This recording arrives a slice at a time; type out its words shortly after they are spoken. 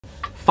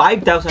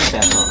5,000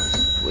 pesos.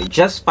 With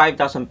just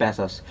 5,000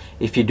 pesos,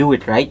 if you do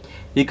it right,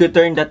 you could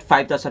turn that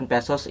 5,000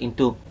 pesos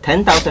into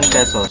 10,000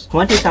 pesos,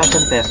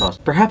 20,000 pesos,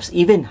 perhaps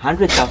even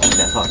 100,000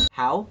 pesos.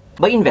 How?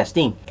 By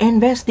investing.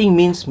 Investing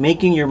means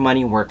making your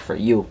money work for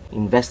you.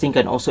 Investing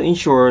can also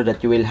ensure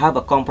that you will have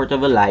a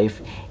comfortable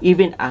life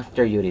even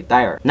after you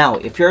retire. Now,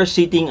 if you're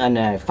sitting on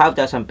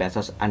 5,000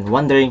 pesos and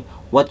wondering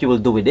what you will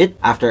do with it,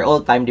 after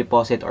all, time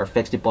deposit or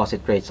fixed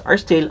deposit rates are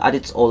still at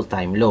its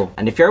all-time low.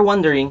 And if you're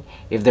wondering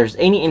if there's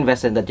any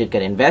investment that you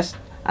can invest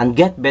and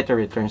get better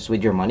returns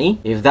with your money,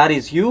 if that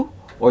is you,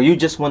 or you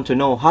just want to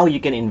know how you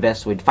can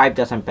invest with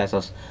 5,000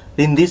 pesos,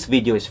 then this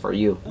video is for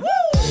you.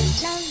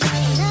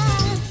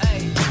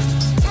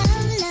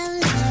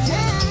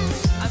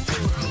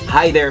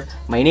 Hi there,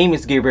 my name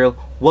is Gabriel.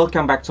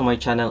 Welcome back to my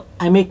channel.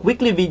 I make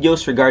weekly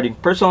videos regarding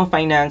personal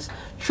finance,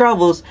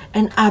 travels,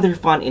 and other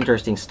fun,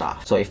 interesting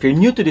stuff. So if you're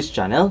new to this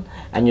channel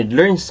and you'd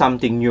learn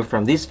something new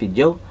from this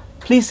video,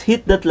 please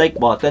hit that like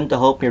button to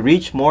help me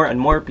reach more and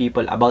more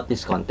people about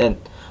this content.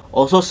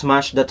 Also,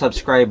 smash that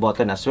subscribe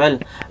button as well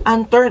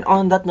and turn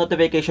on that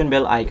notification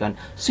bell icon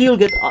so you'll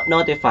get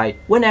notified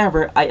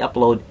whenever I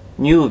upload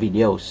new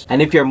videos.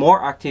 And if you're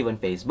more active on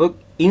Facebook,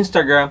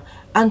 Instagram,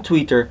 and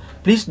Twitter,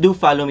 please do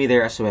follow me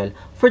there as well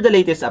for the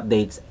latest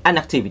updates and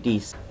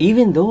activities.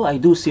 Even though I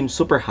do seem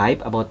super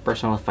hype about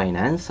personal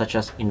finance such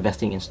as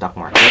investing in stock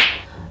market,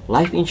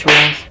 life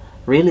insurance,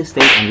 real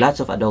estate, and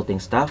lots of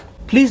adulting stuff,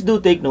 please do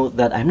take note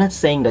that I'm not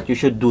saying that you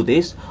should do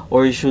this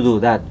or you should do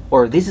that,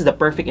 or this is the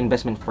perfect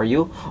investment for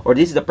you, or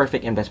this is the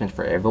perfect investment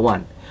for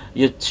everyone.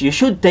 You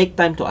should take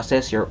time to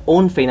assess your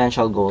own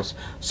financial goals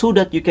so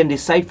that you can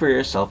decide for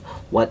yourself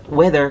what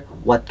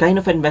kind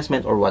of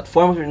investment or what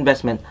form of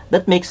investment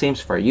that makes sense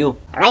for you.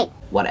 Alright.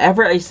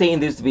 Whatever I say in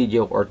this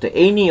video or to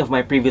any of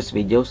my previous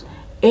videos,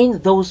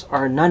 and those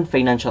are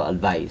non-financial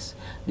advice.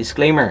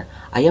 Disclaimer,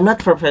 I am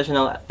not a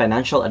professional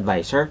financial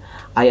advisor.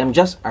 I am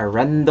just a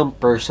random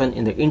person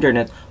in the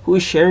internet who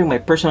is sharing my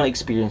personal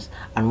experience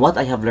and what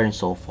I have learned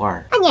so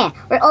far. And yeah,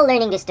 we're all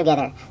learning this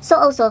together. So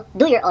also,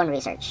 do your own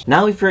research.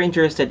 Now, if you're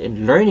interested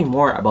in learning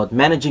more about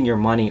managing your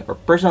money or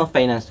personal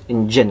finance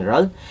in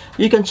general,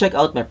 you can check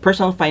out my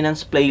personal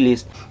finance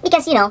playlist.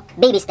 Because, you know,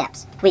 baby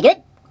steps. We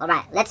good?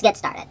 Alright, let's get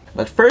started.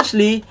 But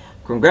firstly,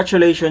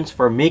 congratulations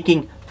for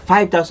making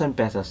 5,000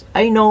 pesos.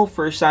 I know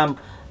for some,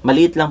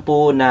 maliit lang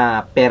po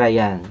na pera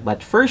yan.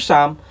 But for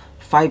some,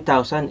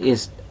 5,000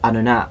 is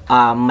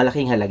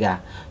malaking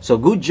halaga. So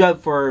good job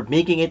for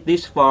making it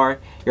this far.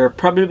 You're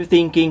probably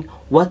thinking,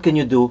 what can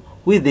you do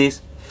with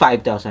this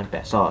 5,000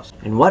 pesos?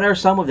 And what are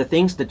some of the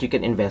things that you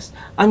can invest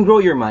and grow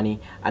your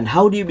money? And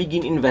how do you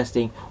begin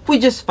investing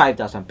with just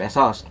 5,000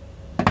 pesos?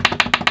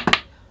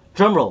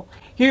 Drumroll.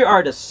 Here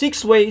are the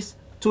 6 ways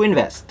to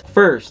invest.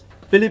 First,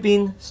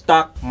 Philippine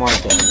stock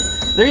market.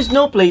 There is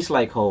no place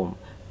like home.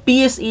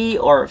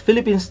 PSE or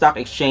Philippine Stock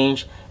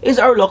Exchange is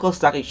our local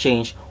stock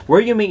exchange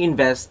where you may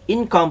invest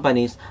in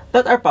companies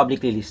that are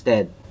publicly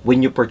listed.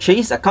 When you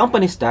purchase a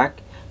company stock,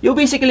 you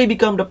basically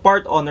become the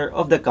part owner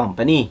of the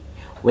company.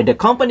 When the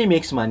company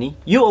makes money,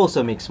 you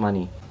also make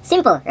money.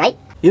 Simple, right?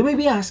 You may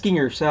be asking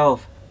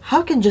yourself,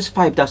 how can just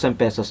 5,000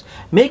 pesos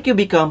make you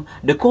become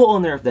the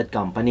co-owner of that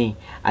company?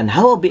 And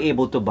how I'll be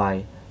able to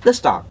buy the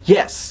stock?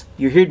 Yes,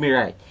 you heard me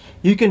right.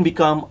 You can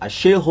become a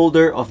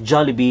shareholder of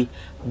Jollibee,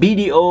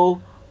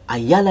 BDO,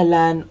 Ayala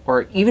Land,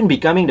 or even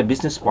becoming the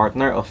business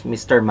partner of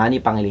Mr.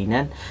 Manny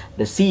Pangilinan,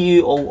 the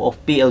CEO of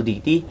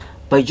PLDT,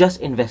 by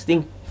just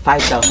investing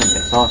 5,000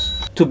 pesos.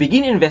 To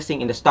begin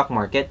investing in the stock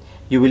market,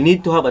 you will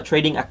need to have a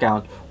trading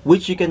account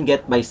which you can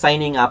get by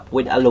signing up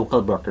with a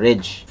local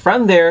brokerage.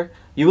 From there,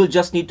 you will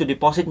just need to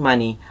deposit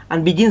money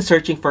and begin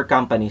searching for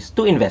companies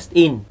to invest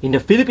in. In the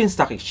Philippine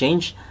Stock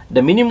Exchange,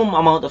 the minimum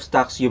amount of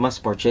stocks you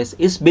must purchase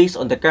is based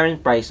on the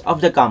current price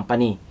of the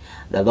company.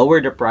 The lower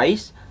the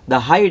price,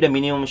 the higher the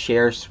minimum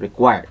shares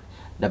required.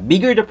 The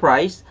bigger the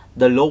price,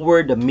 the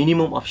lower the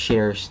minimum of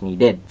shares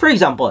needed. For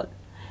example,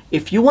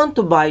 if you want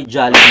to buy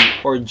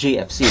Jollibee or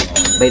JFC,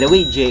 by the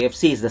way,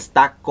 JFC is the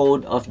stock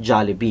code of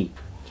Jollibee.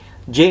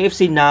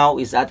 JFC now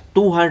is at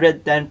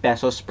 210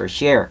 pesos per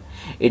share.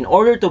 In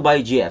order to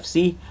buy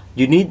JFC,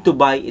 you need to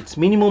buy its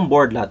minimum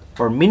board lot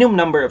or minimum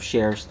number of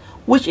shares,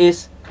 which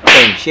is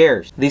 10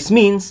 shares. This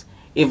means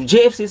if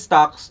JFC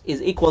stocks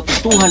is equal to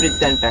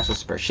 210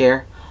 pesos per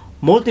share,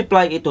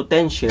 multiply it to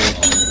 10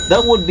 shares,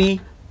 that would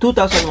be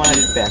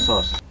 2,100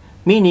 pesos.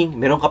 Meaning,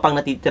 meron ka pang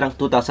natitirang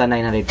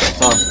 2,900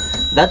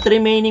 pesos. That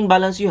remaining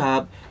balance you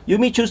have, you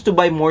may choose to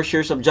buy more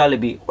shares of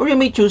Jollibee, or you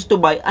may choose to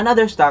buy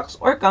another stocks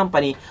or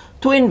company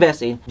to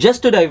invest in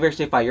just to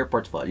diversify your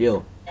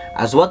portfolio.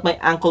 As what my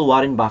Uncle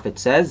Warren Buffett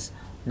says,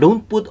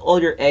 don't put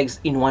all your eggs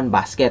in one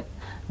basket.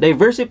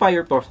 Diversify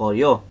your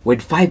portfolio.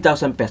 With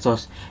 5,000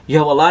 pesos, you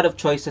have a lot of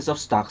choices of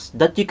stocks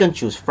that you can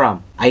choose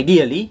from.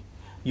 Ideally,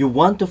 you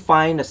want to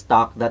find a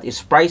stock that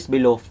is priced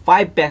below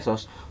 5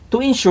 pesos to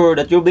ensure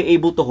that you'll be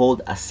able to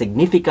hold a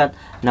significant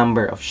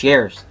number of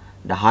shares.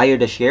 The higher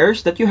the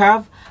shares that you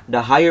have,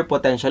 the higher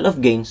potential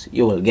of gains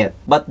you will get.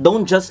 But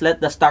don't just let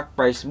the stock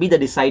price be the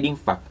deciding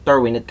factor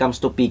when it comes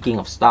to picking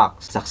of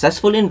stocks.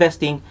 Successful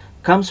investing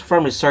comes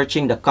from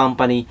researching the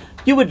company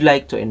you would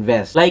like to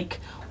invest. Like,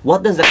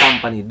 what does the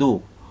company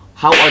do?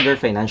 How are their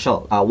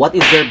financials? What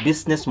is their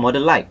business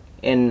model like?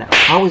 And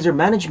how is their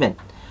management?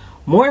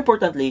 More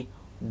importantly,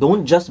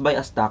 don't just buy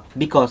a stock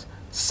because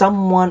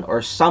someone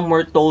or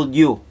somewhere told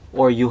you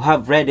or you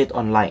have read it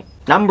online.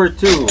 Number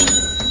 2,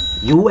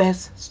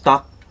 US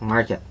stock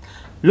market.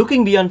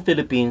 Looking beyond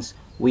Philippines,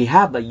 we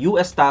have a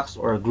US stocks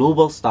or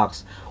global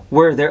stocks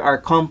where there are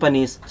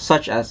companies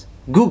such as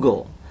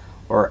Google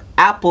or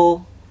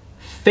Apple,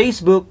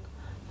 Facebook,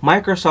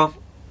 Microsoft,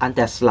 and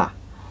Tesla.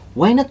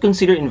 Why not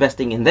consider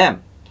investing in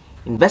them?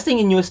 Investing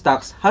in US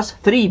stocks has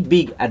 3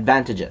 big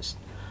advantages.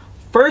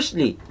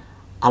 Firstly,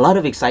 a lot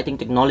of exciting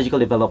technological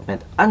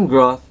development and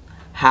growth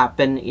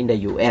happen in the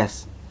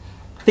US.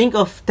 Think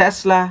of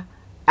Tesla,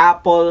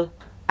 Apple,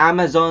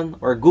 Amazon,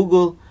 or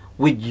Google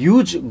with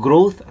huge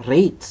growth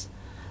rates.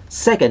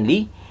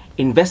 Secondly,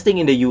 investing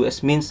in the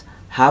US means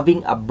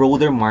having a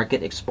broader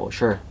market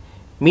exposure,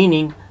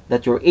 meaning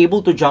that you're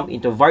able to jump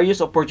into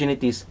various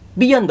opportunities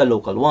beyond the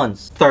local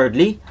ones.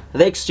 Thirdly,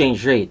 the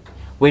exchange rate.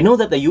 We know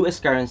that the US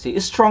currency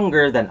is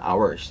stronger than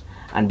ours,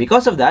 and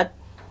because of that,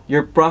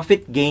 your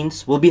profit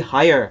gains will be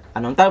higher.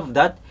 And on top of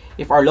that,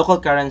 if our local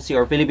currency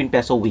or Philippine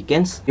peso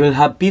weakens, you will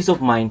have peace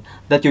of mind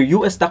that your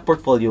US stock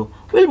portfolio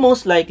will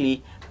most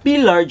likely be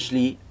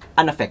largely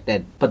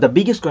unaffected. But the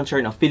biggest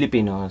concern of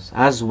Filipinos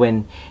as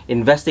when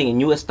investing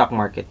in US stock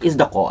market is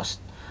the cost.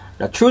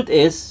 The truth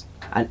is,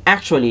 and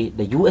actually,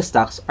 the US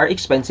stocks are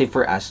expensive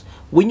for us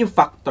when you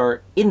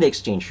factor in the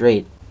exchange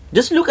rate.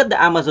 Just look at the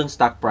Amazon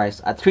stock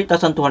price at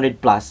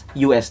 3,200 plus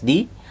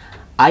USD.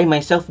 I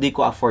myself di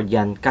ko afford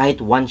yan kahit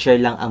 1 share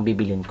lang ang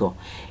bibilin ko.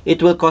 It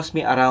will cost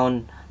me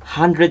around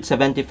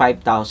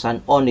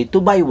 175,000 only to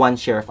buy 1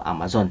 share of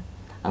Amazon.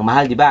 Ang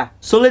mahal, di ba?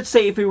 So let's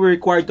say if we were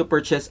required to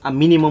purchase a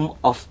minimum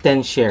of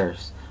 10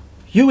 shares,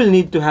 you will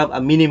need to have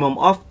a minimum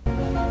of...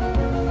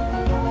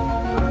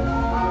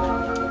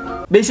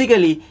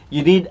 Basically,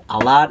 you need a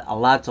lot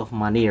of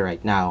money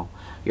right now.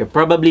 You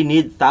probably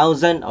need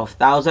thousands of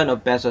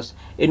pesos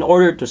in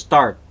order to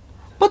start.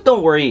 But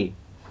don't worry,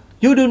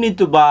 you don't need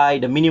to buy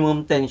the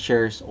minimum 10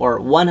 shares or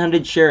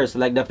 100 shares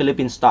like the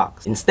Philippine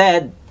stocks.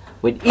 Instead,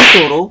 with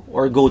eToro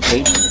or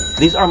GoTrade,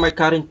 these are my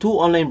current 2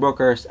 online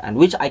brokers and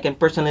which I can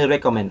personally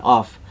recommend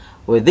off.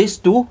 With these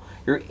 2,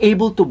 you're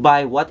able to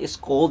buy what is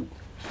called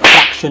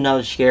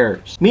fractional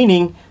shares,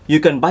 meaning you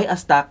can buy a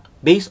stock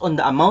based on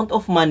the amount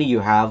of money you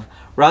have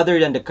rather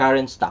than the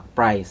current stock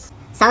price.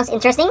 Sounds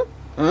interesting?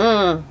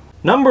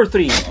 Number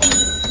 3,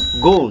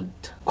 gold,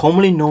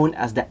 commonly known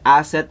as the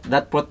asset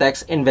that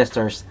protects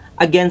investors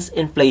against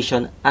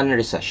inflation and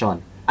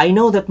recession. I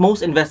know that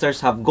most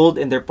investors have gold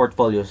in their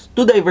portfolios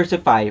to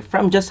diversify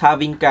from just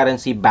having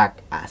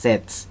currency-backed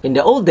assets. In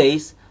the old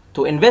days,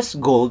 to invest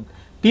gold,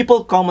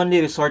 people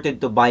commonly resorted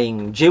to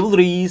buying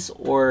jewelries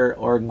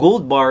or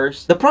gold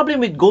bars. The problem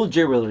with gold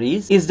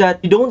jewelries is that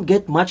you don't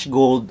get much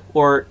gold,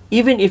 or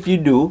even if you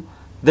do,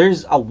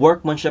 there's a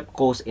workmanship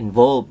cost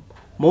involved.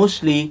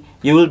 Mostly,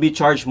 you will be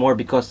charged more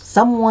because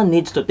someone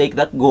needs to take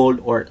that gold,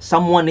 or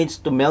someone needs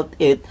to melt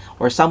it,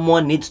 or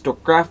someone needs to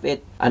craft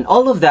it, and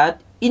all of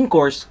that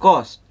incurs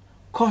cost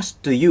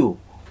to you,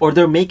 or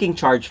they're making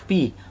charge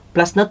fee,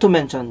 plus not to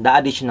mention the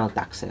additional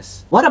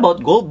taxes. What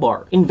about gold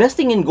bar?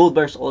 Investing in gold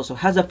bars also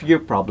has a few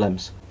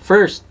problems.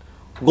 First,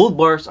 gold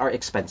bars are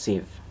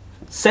expensive.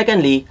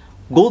 Secondly,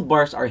 gold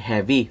bars are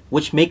heavy,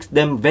 which makes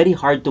them very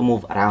hard to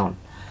move around.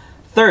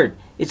 Third,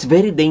 it's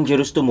very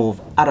dangerous to move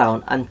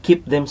around and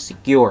keep them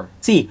secure.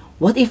 See,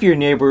 what if your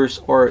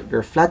neighbors or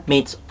your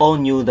flatmates all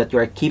knew that you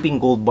are keeping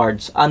gold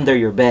bars under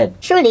your bed?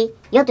 Surely,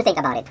 you have to think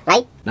about it,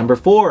 right? Number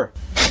 4,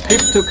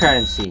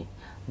 cryptocurrency,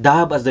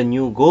 dubbed as the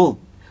new gold.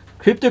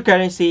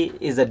 Cryptocurrency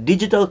is a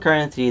digital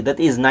currency that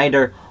is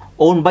neither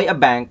owned by a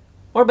bank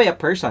or by a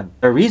person.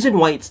 The reason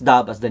why it's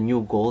dubbed as the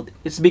new gold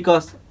is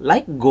because,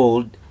 like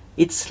gold,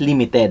 it's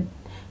limited.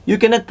 You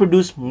cannot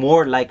produce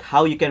more like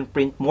how you can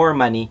print more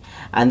money,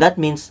 and that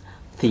means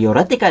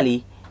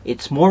theoretically,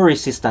 it's more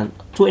resistant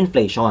to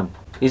inflation.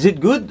 Is it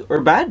good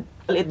or bad?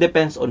 Well, it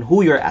depends on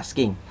who you're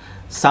asking.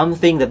 Some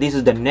think that this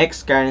is the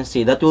next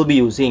currency that we'll be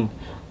using,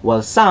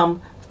 while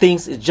some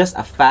think it's just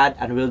a fad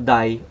and will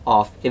die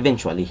off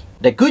eventually.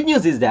 The good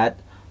news is that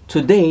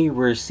today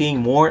we're seeing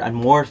more and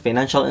more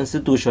financial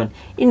institutions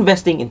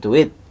investing into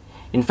it.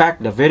 In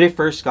fact, the very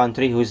first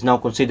country who is now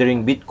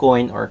considering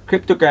Bitcoin or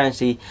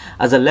cryptocurrency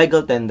as a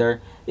legal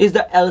tender is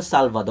the El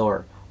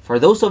Salvador. For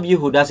those of you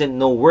who doesn't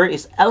know where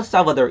is El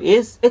Salvador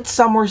is, it's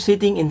somewhere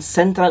sitting in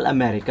Central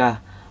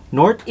America,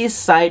 northeast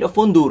side of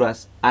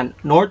Honduras and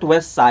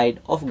northwest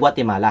side of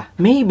Guatemala.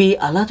 Maybe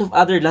a lot of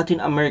other Latin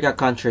America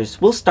countries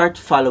will start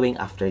following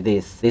after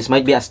this. This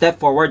might be a step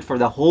forward for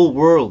the whole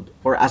world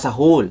or as a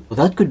whole.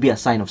 Well, that could be a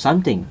sign of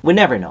something. We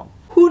never know.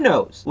 Who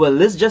knows? Well,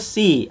 let's just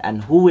see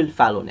and who will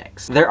follow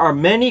next. There are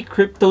many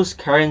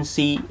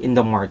cryptocurrency in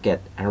the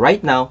market, and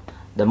right now,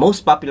 the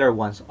most popular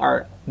ones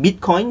are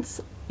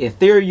Bitcoins,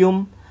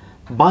 Ethereum,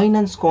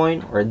 Binance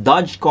Coin or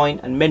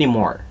Dogecoin, and many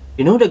more.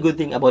 You know, the good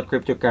thing about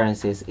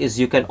cryptocurrencies is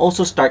you can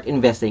also start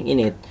investing in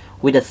it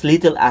with as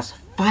little as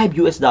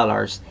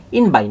 $5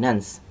 in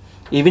Binance.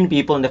 Even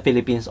people in the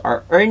Philippines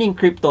are earning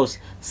cryptos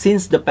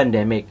since the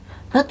pandemic,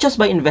 not just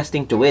by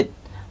investing to it,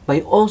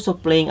 by also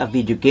playing a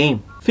video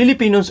game.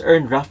 Filipinos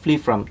earn roughly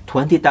from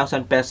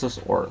 20,000 pesos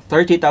or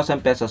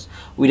 30,000 pesos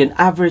with an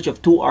average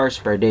of 2 hours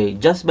per day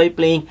just by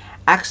playing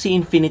Axie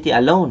Infinity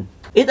alone.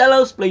 It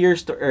allows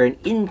players to earn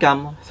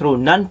income through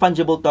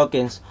non-fungible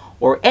tokens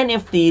or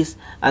NFTs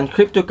and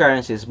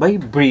cryptocurrencies by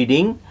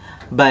breeding,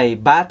 by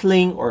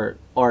battling, or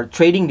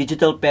trading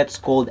digital pets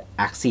called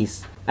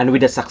Axies. And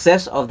with the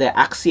success of the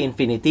Axie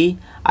Infinity,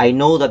 I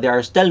know that there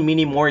are still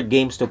many more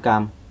games to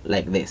come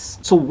like this.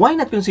 So why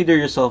not consider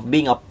yourself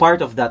being a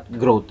part of that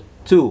growth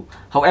too?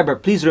 However,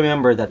 please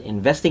remember that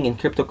investing in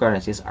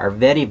cryptocurrencies are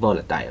very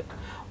volatile.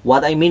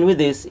 What I mean with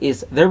this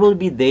is there will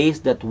be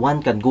days that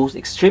one can go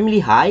extremely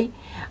high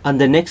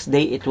and the next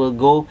day it will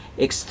go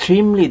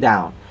extremely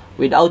down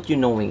without you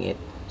knowing it.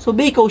 So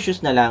be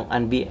cautious na lang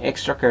and be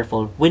extra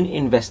careful when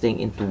investing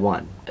into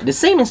one. The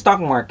same in stock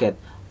market.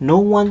 No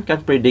one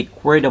can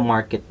predict where the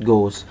market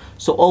goes,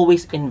 so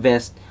always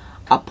invest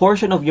a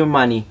portion of your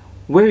money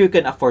where you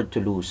can afford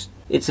to lose.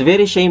 It's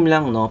very shame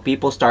lang, no?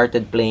 People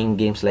started playing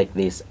games like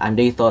this and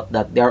they thought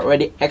that they are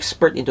already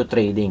expert into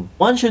trading.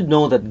 One should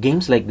know that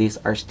games like this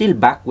are still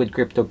backed with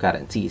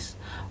cryptocurrencies.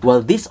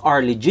 While these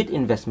are legit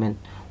investment,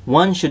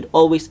 one should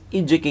always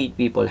educate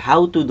people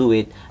how to do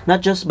it,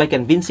 not just by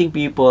convincing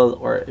people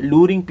or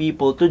luring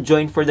people to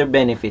join for their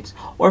benefits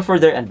or for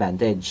their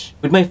advantage.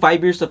 With my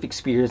 5 years of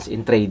experience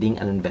in trading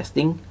and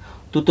investing,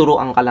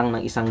 tuturuan ka lang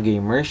ng isang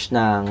gamers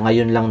na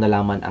ngayon lang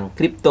nalaman ang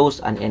cryptos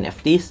and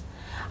NFTs.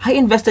 I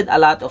invested a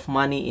lot of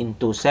money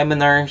into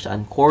seminars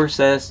and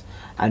courses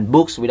and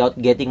books without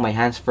getting my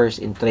hands first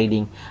in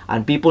trading,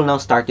 and people now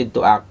started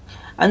to act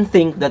and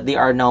think that they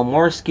are now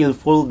more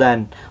skillful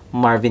than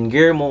Marvin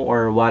Guillermo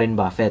or Warren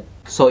Buffett.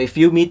 So if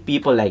you meet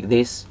people like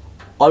this,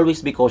 always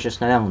be cautious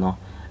na lang, no?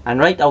 And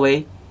right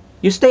away,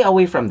 you stay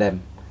away from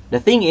them. The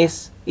thing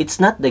is,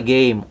 it's not the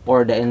game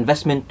or the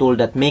investment tool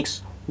that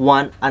makes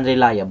one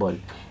unreliable.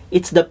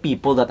 It's the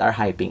people that are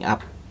hyping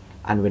up.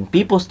 And when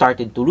people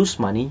started to lose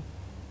money,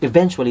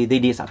 eventually they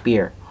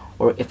disappear.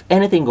 Or if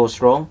anything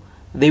goes wrong,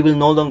 they will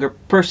no longer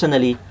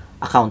personally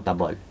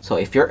accountable. So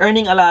if you're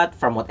earning a lot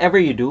from whatever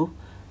you do,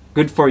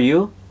 good for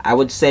you. I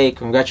would say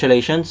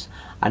congratulations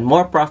and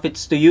more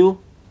profits to you.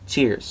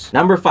 Cheers.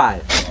 Number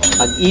 5,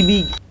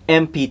 PAGIBIG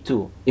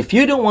MP2. If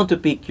you don't want to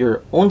pick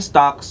your own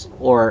stocks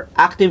or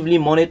actively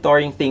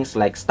monitoring things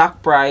like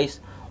stock price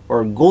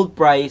or gold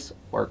price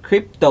or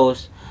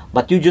cryptos,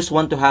 but you just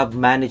want to have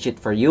manage it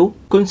for you,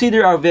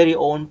 consider our very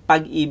own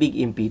PAGIBIG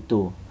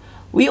MP2.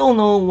 We all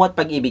know what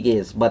PAGIBIG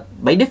is, but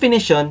by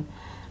definition,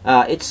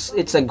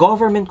 it's a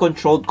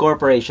government-controlled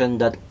corporation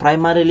that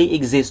primarily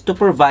exists to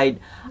provide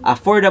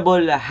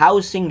affordable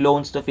housing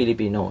loans to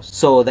Filipinos.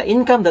 So the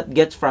income that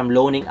gets from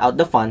loaning out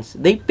the funds,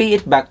 they pay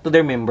it back to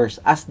their members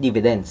as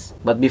dividends.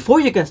 But before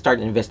you can start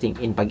investing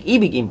in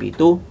PAGIBIG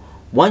MP2,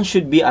 one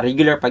should be a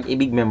regular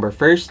PAGIBIG member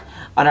first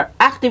and are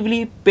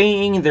actively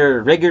paying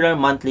their regular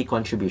monthly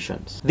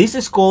contributions. This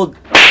is called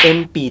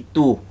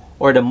MP2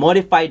 or the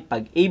Modified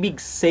PAGIBIG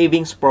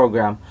Savings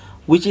Program,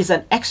 which is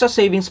an extra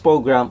savings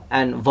program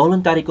and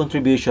voluntary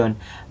contribution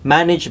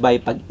managed by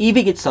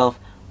PAGIBIG itself,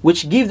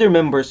 which give their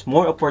members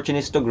more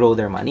opportunities to grow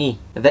their money.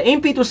 The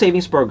MP2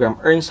 savings program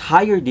earns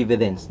higher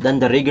dividends than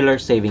the regular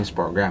savings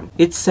program.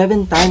 It's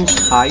 7 times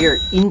higher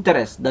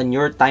interest than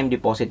your time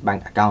deposit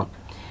bank account.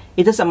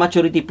 It has a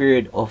maturity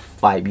period of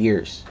 5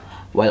 years.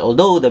 While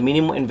although the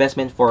minimum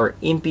investment for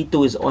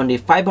MP2 is only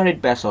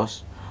 500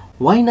 pesos,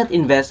 why not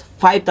invest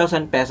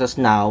 5,000 pesos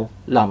now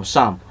lump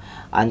sum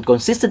and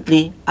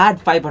consistently add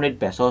 500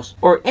 pesos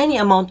or any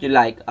amount you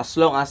like as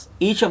long as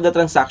each of the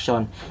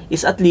transaction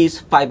is at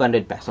least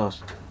 500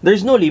 pesos.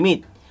 There's no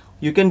limit.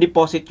 You can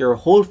deposit your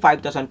whole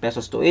 5,000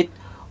 pesos to it,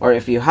 or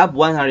if you have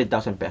 100,000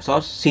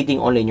 pesos sitting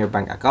only in your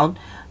bank account,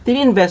 then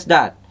invest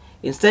that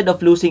instead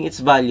of losing its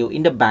value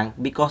in the bank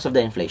because of the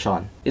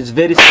inflation. It's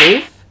very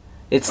safe,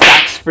 it's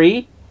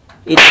tax-free,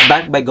 it's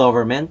backed by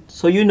government,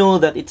 so you know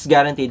that it's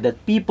guaranteed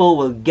that people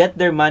will get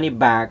their money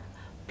back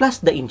plus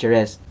the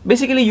interest.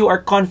 Basically, you are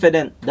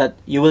confident that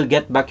you will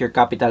get back your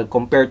capital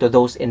compared to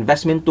those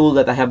investment tools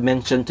that I have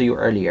mentioned to you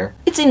earlier.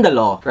 It's in the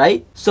law,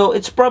 right? So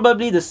it's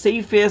probably the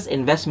safest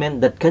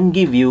investment that can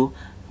give you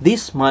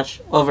this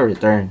much of a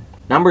return.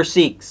 Number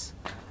 6,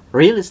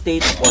 real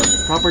estate or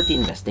property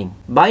investing.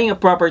 Buying a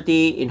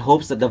property in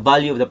hopes that the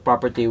value of the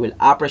property will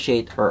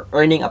appreciate or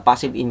earning a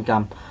passive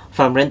income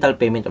from rental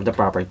payment of the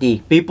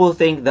property. People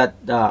think that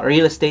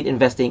real estate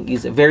investing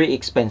is very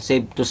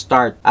expensive to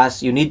start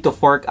as you need to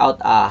fork out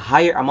a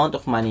higher amount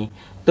of money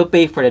to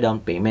pay for the down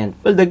payment.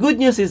 Well, the good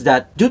news is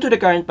that due to the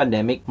current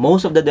pandemic,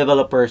 most of the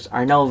developers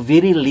are now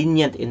very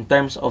lenient in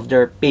terms of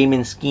their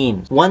payment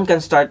schemes. One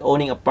can start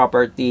owning a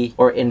property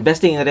or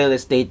investing in real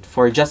estate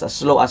for just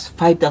as low as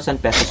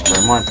 5,000 pesos per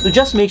month. So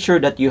just make sure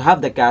that you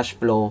have the cash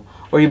flow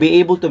or you'll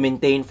be able to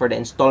maintain for the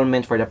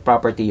installment for the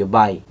property you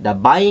buy. The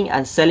buying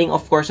and selling,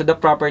 of course, of the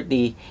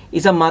property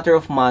is a matter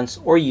of months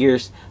or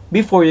years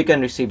before you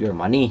can receive your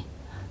money.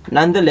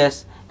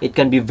 Nonetheless, it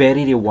can be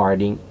very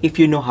rewarding if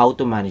you know how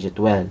to manage it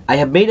well. I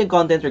have made a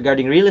content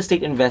regarding real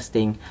estate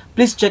investing.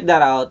 Please check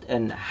that out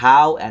and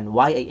how and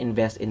why I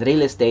invest in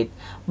real estate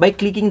by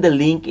clicking the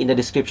link in the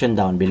description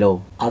down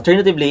below.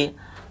 Alternatively,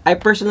 I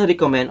personally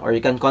recommend, or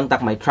you can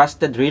contact my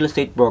trusted real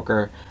estate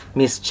broker,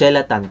 Miss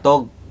Chela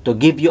Tantog, to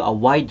give you a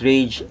wide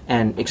range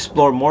and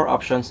explore more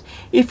options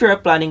if you're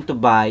planning to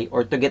buy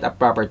or to get a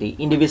property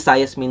in the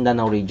Visayas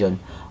Mindanao region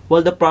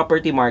while the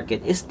property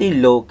market is still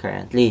low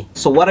currently.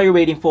 So what are you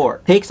waiting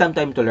for? Take some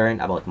time to learn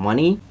about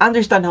money,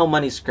 understand how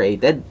money is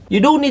created.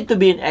 You don't need to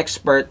be an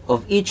expert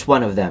of each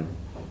one of them,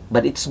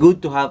 but it's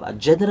good to have a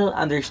general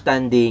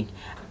understanding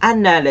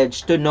and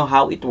knowledge to know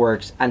how it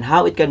works and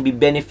how it can be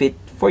benefit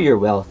for your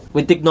wealth.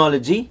 With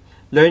technology,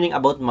 learning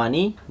about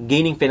money,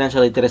 gaining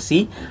financial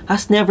literacy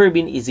has never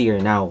been easier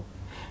now.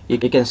 You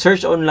can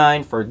search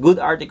online for good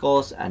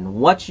articles and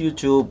watch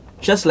YouTube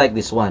just like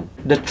this one.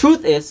 The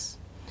truth is,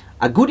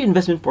 a good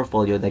investment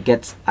portfolio that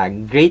gets a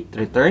great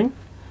return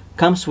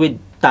comes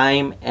with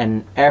time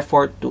and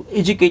effort to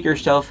educate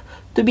yourself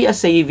to be a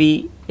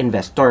savvy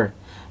investor.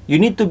 You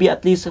need to be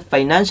at least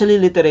financially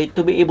literate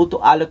to be able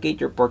to allocate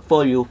your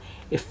portfolio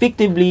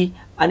effectively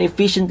and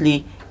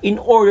efficiently in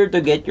order to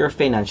get your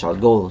financial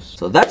goals.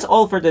 So that's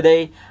all for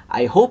today.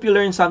 I hope you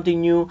learned something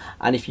new,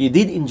 and if you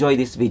did enjoy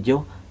this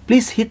video,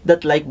 please hit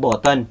that like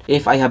button.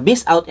 If I have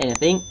missed out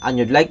anything and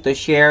you'd like to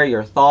share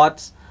your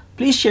thoughts,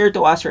 please share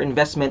to us your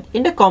investment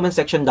in the comment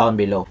section down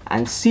below.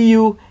 And see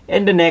you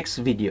in the next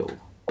video.